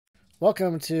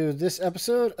Welcome to this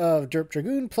episode of Derp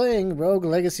Dragoon playing Rogue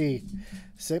Legacy.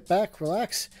 Sit back,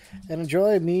 relax, and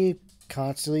enjoy me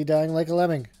constantly dying like a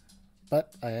lemming.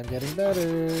 But I am getting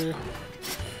better.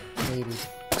 Maybe.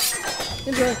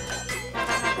 Enjoy.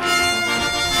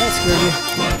 That scared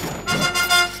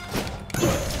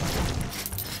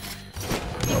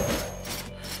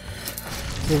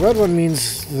me. The red one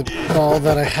means the ball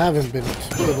that I haven't been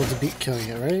able to beat killing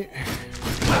it, right?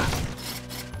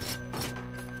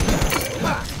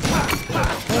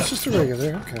 Oh, it's just a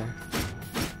regular, okay.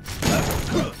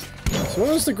 So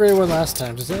what was the gray one last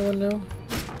time? Does anyone know?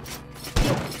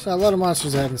 Saw a lot of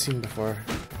monsters I haven't seen before.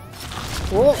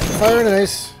 Oh, fire and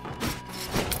ice.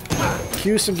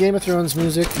 Cue some Game of Thrones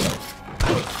music.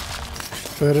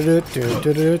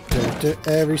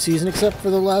 Every season except for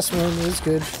the last one is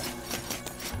good.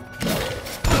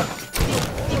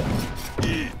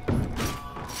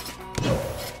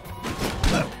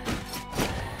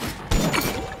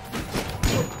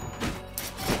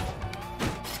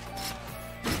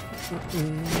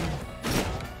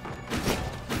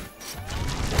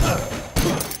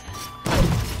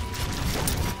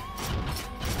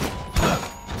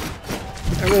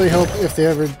 I really hope if they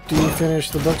ever do finish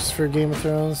the books for Game of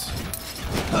Thrones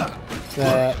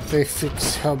that they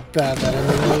fix how bad that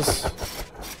ending was.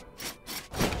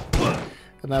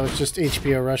 And that was just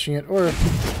HBO rushing it, or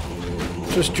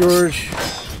just Georgie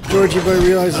boy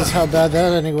realizes how bad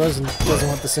that ending was and doesn't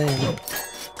want the same.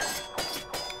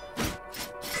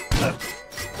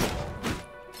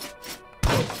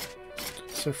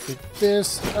 So for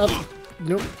this, up,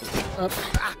 nope, up,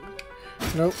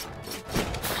 nope,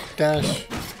 dash.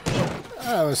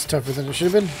 That was tougher than it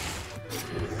should have been.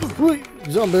 Whee!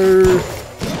 Zombie!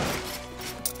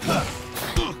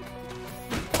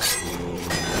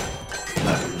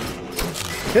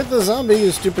 Hit the zombie,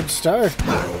 you stupid star.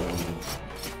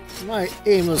 My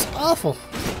aim was awful.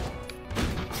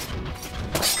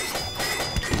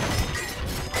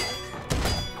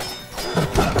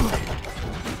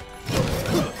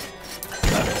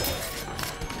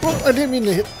 Well, I didn't mean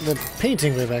to hit the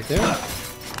painting way back there.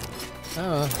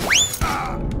 Oh.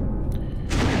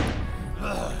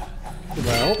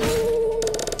 Well,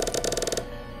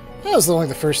 that was like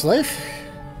the first life.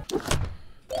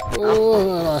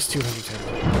 Oh, I lost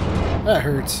 210. That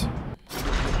hurts.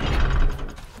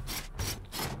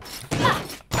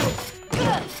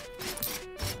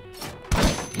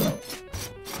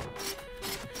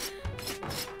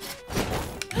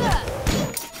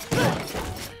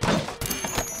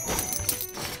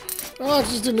 Oh,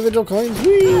 it's just individual coins.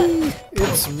 Whee!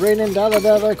 It's raining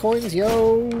dollar coins,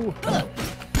 yo!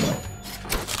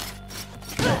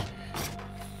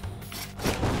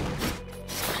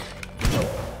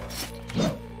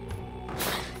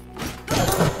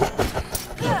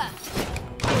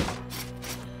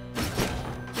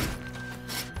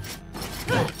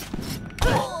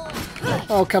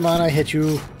 Oh, come on, I hit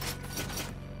you.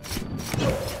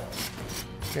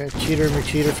 Yeah, cheater,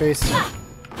 McCheater face.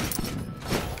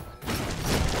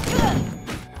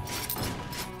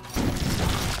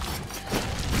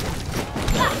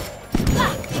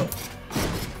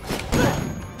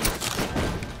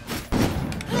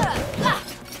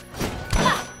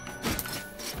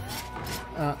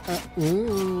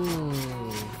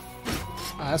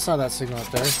 I saw that signal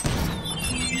up there.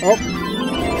 Oh!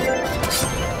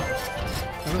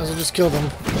 I might as well just kill them.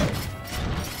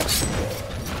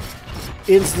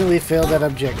 Instantly failed that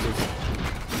objective.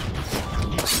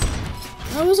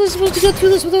 How was I supposed to get through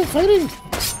this without fighting?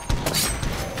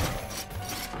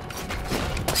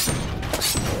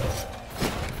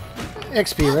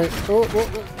 XP, right? Oh.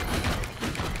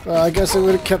 Well, I guess I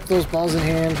would have kept those balls in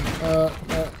hand. Oh.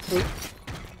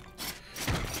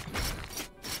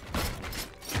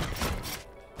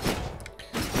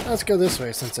 Let's go this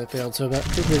way since I failed so bad.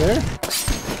 Quickly there.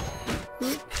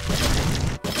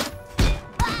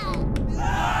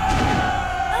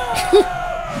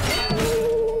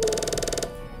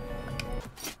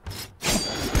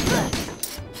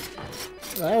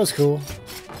 That was cool.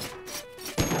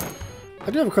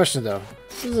 I do have a question though.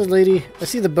 This is a lady. I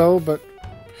see the bow, but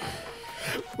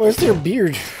where's their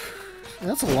beard?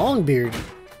 That's a long beard.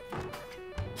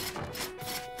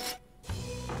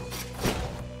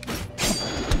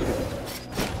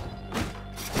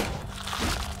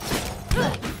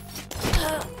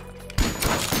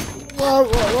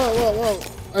 Whoa.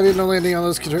 I didn't know landing on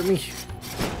those could hurt me.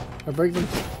 Or break them.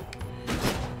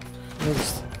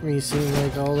 Makes me seem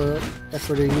like all the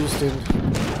effort I used in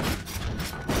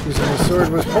using my sword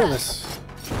was pointless.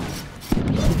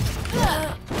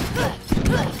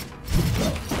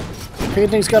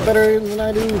 Painting's got better than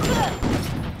I do.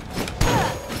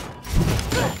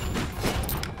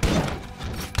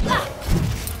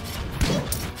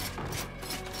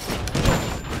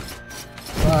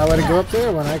 why to go up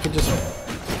there when I could just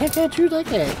peck at you like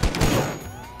that.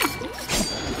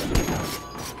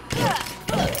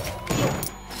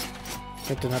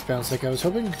 That did not bounce like I was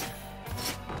hoping.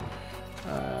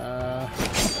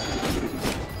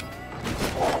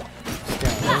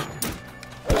 Down,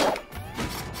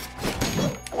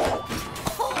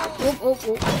 right?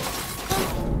 Oh.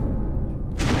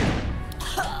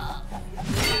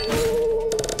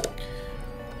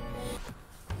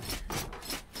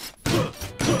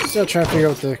 Still trying to figure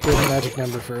out what the good magic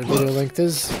number for video length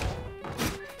is.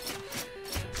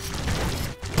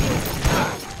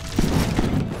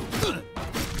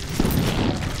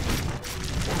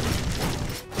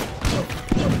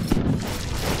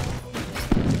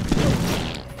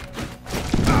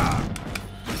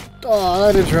 Oh,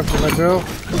 that interrupted my throw.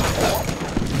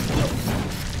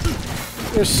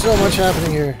 There's so much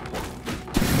happening here.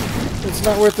 It's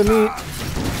not worth the meat.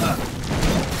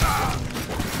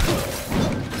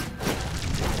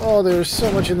 Oh, there's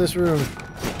so much in this room.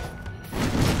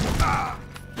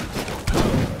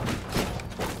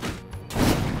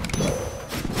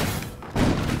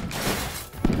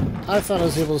 I thought I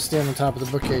was able to stand on top of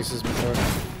the bookcases before.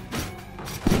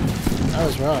 I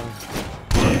was wrong.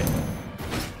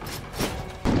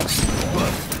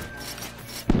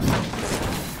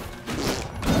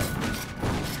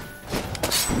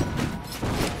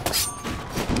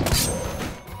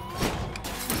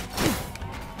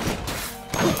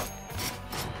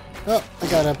 Oh, I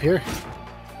got up here.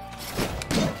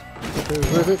 Hope it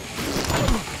was worth it.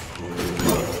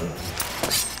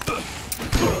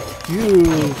 You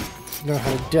know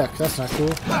how to duck. That's not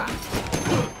cool.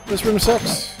 This room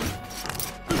sucks.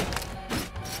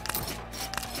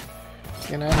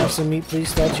 Can I have some meat, please,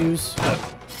 statues?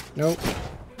 Nope.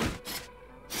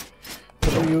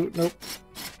 What are you? Nope.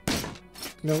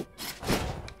 Nope.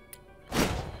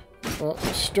 Well,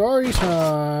 story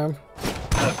time.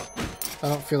 I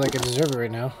don't feel like I deserve it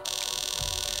right now.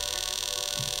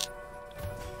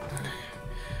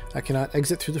 I cannot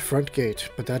exit through the front gate,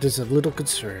 but that is a little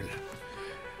concern.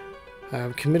 I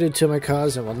am committed to my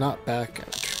cause and will not back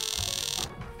out.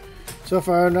 So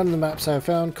far, none of the maps I have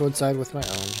found coincide with my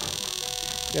own.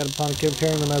 Yet upon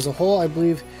comparing them as a whole, I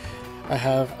believe I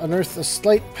have unearthed a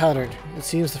slight pattern. It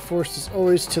seems the forest is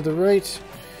always to the right,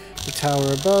 the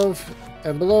tower above,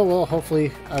 and below, well,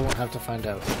 hopefully I won't have to find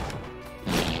out.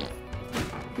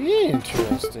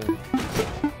 Interesting.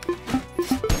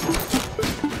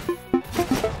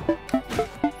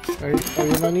 Are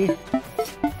you money?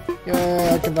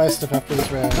 Yeah, I can buy stuff after this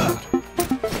round.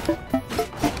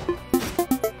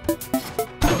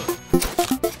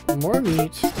 More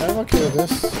meat. I'm okay with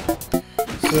this.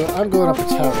 So I'm going up the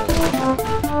tower.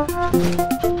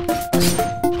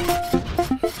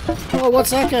 Oh, what's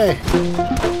that guy?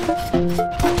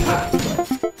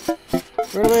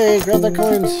 Run away, grab that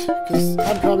coins, because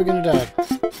I'm probably gonna die.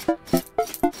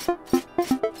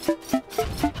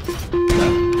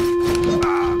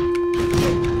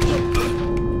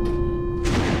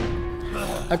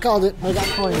 I called it, I got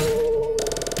coins.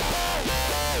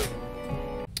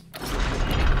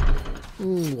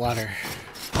 Water.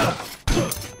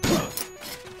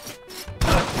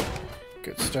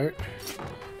 Good start.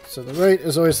 So the right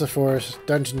is always the forest,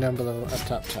 dungeon down below, up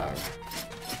top tower.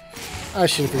 I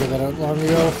should have figured that out long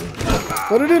ago,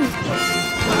 but I didn't.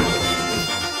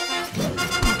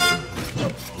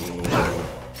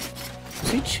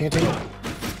 Is he chanting?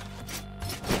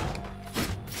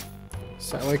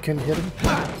 Is that why I couldn't hit him?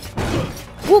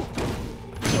 Whoop!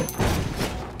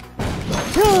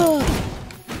 Ah!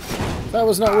 That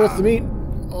was not worth the meat.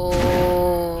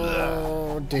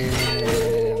 Oh, damn.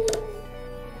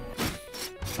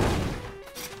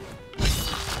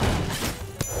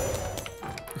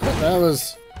 That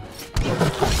was...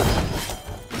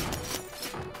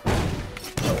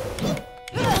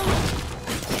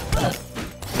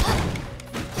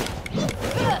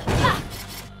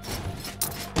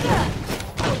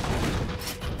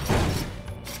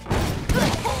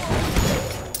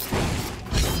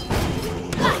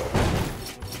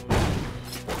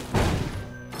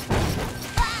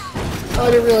 Oh, I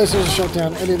didn't realize there was a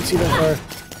shutdown. I didn't see that far.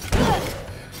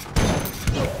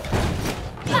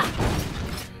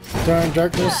 Darn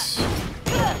darkness.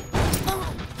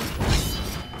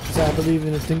 'Cause I believe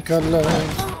in a thing called love.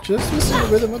 Just listen to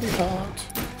the rhythm of the heart.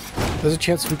 There's a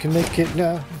chance we can make it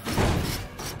now.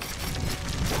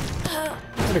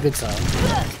 What a good song.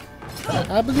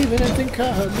 I believe in a thing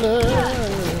called love.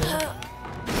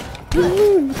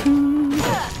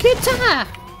 Guitar!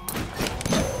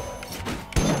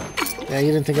 Yeah,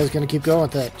 you didn't think I was going to keep going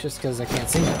with that just because I can't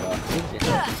sing that well, did you?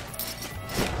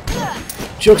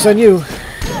 Joke's on you.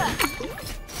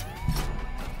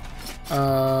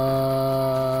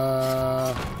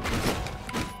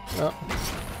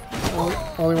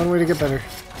 get better.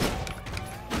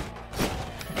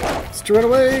 Let's run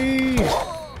away!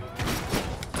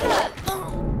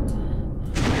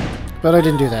 But I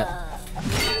didn't do that.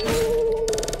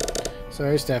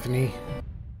 Sorry, Stephanie.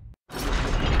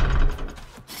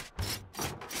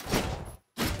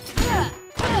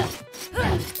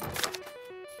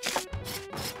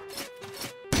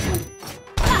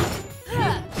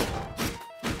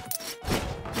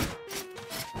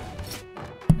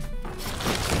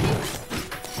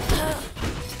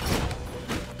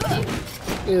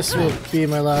 This will be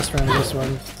my last round of this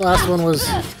one. The last one was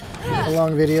a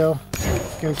long video.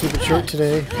 Gonna keep it short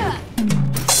today.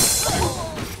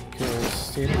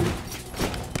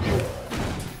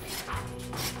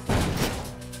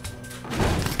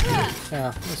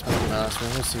 Yeah, this might be my last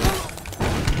one. We'll see.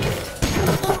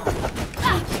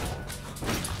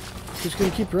 Just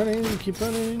gonna keep running,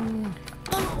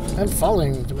 and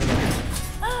falling to my death.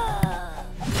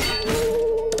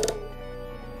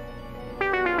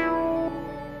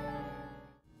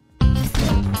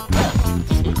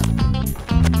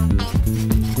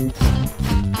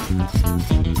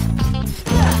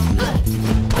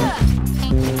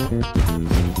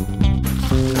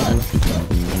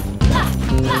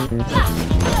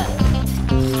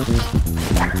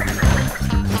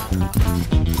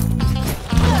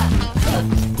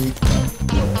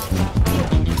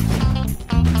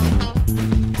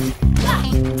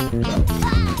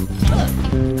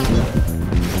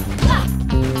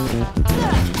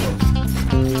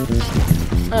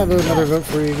 I have another vote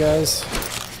for you guys.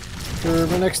 For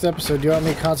my next episode, do you want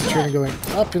me to concentrate on going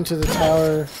up into the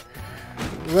tower,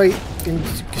 right in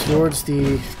towards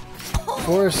the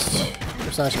forest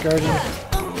 / garden,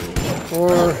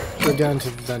 or go down to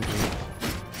the dungeon?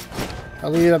 I'll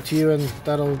leave it up to you, and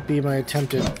that'll be my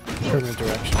attempted permanent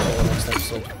direction for the next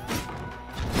episode.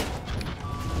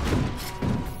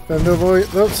 If I have no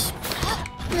votes,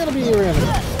 it'll be random.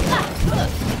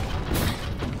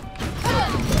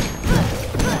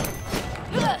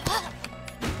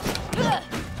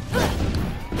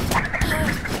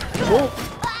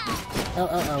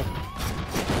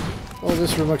 Oh,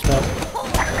 this room looks bad.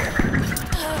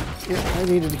 Yeah, I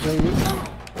needed to kill you.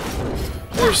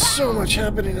 There's so much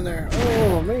happening in there.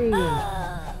 Oh, man.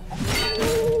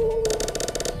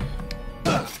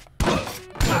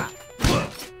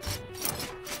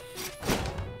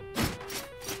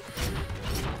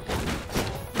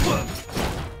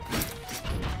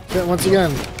 Okay, once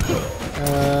again,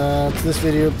 to this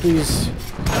video, please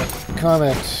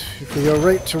comment. If we go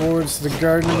right towards the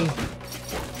garden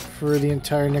for the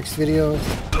entire next video,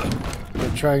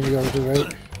 we're trying to go to the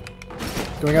right,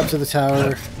 going up to the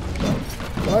tower.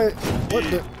 Why? What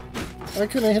the? Why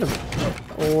couldn't I hit him?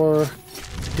 Or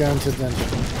down to the dungeon.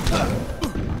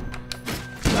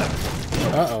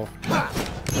 Uh-oh.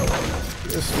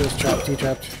 This feels trapped,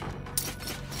 T-trapped.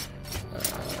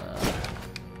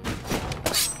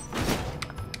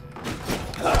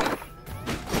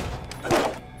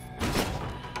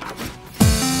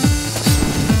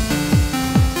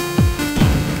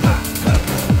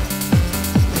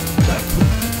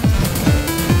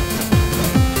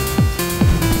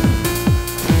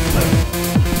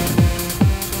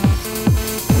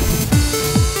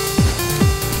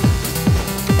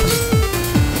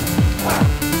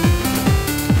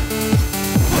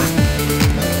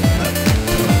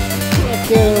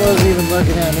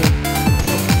 Looking at me.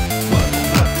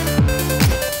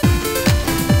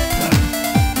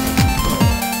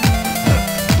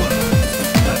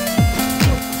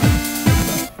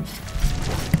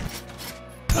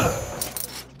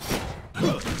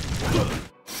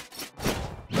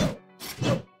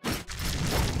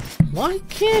 Why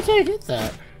can't I hit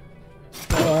that?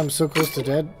 Oh, I'm so close to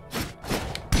dead.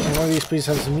 Can one of these please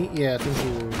have some meat? Yeah, thank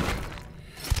you.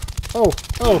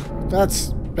 Oh,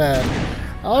 that's bad.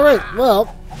 Alright,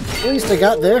 well, at least I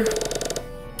got there.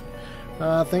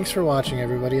 Thanks for watching,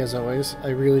 everybody, as always. I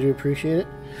really do appreciate it.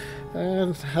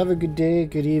 And have a good day,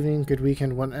 good evening, good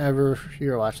weekend, whenever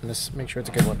you're watching this. Make sure it's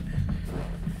a good one.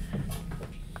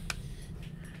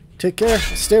 Take care,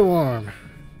 stay warm.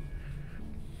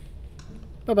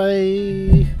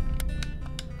 Bye-bye.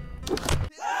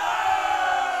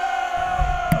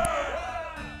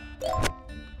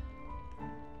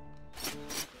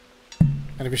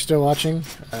 And if you're still watching,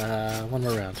 one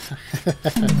more round.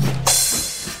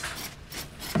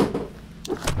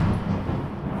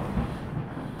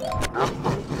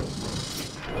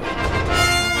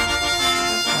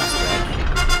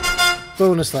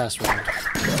 Bonus last round.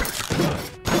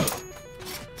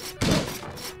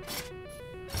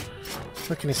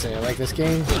 What can I say? I like this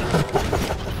game.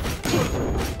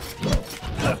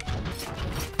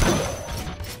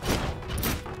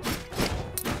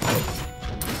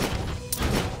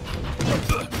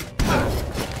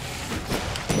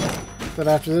 But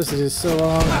after this, it is so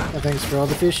long, and thanks for all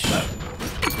the fish.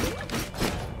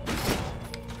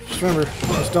 Just remember,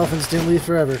 those dolphins didn't leave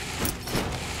forever.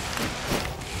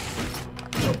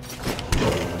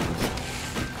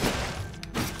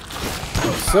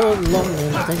 So long,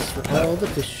 and thanks for all the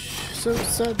fish. So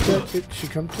sad that it should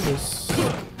come to this.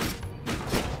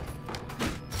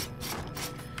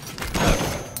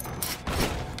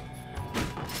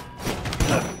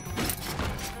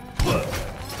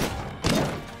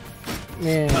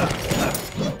 Man,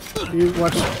 you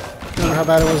watch, remember how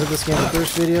bad it was at this game in the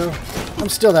first video? I'm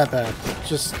still that bad,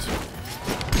 just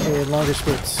in longer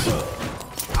spurts.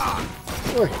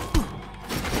 Boy,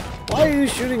 why are you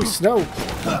shooting snow?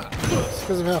 It's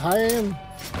because of how high I am.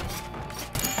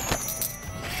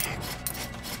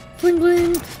 Bling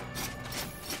bling!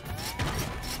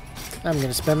 I'm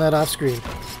gonna spend that off screen.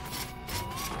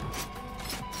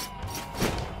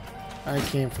 I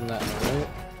came from that one, right?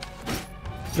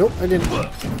 Nope, I didn't.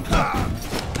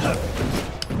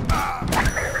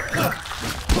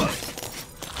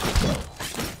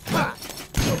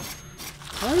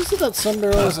 Why is it that some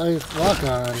barrels I walk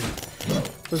on?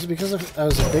 Was it because I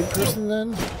was a big person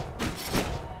then?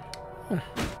 Huh.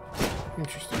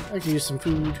 Interesting. I could use some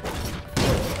food.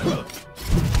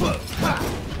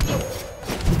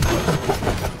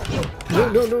 No.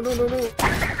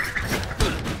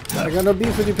 I got no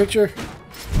beef with you, picture.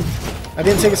 I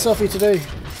didn't take a selfie today.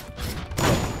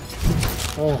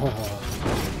 Oh,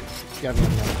 got me on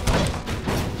that.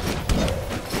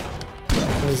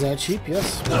 Is that cheap?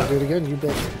 Yes. I'll do it again. You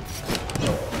betcha.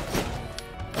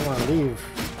 I want to leave.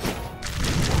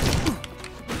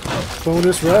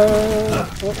 Bonus round.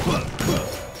 Oh.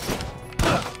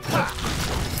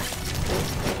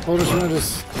 Bonus round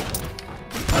is.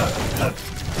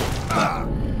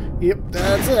 Yep,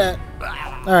 that's it.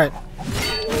 All right.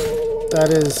 That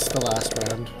is the last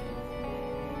round.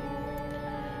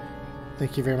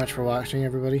 Thank you very much for watching,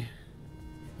 everybody.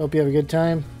 Hope you have a good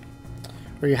time.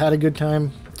 Or you had a good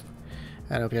time.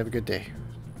 And I hope you have a good day.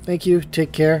 Thank you.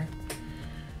 Take care.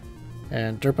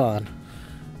 And derp on.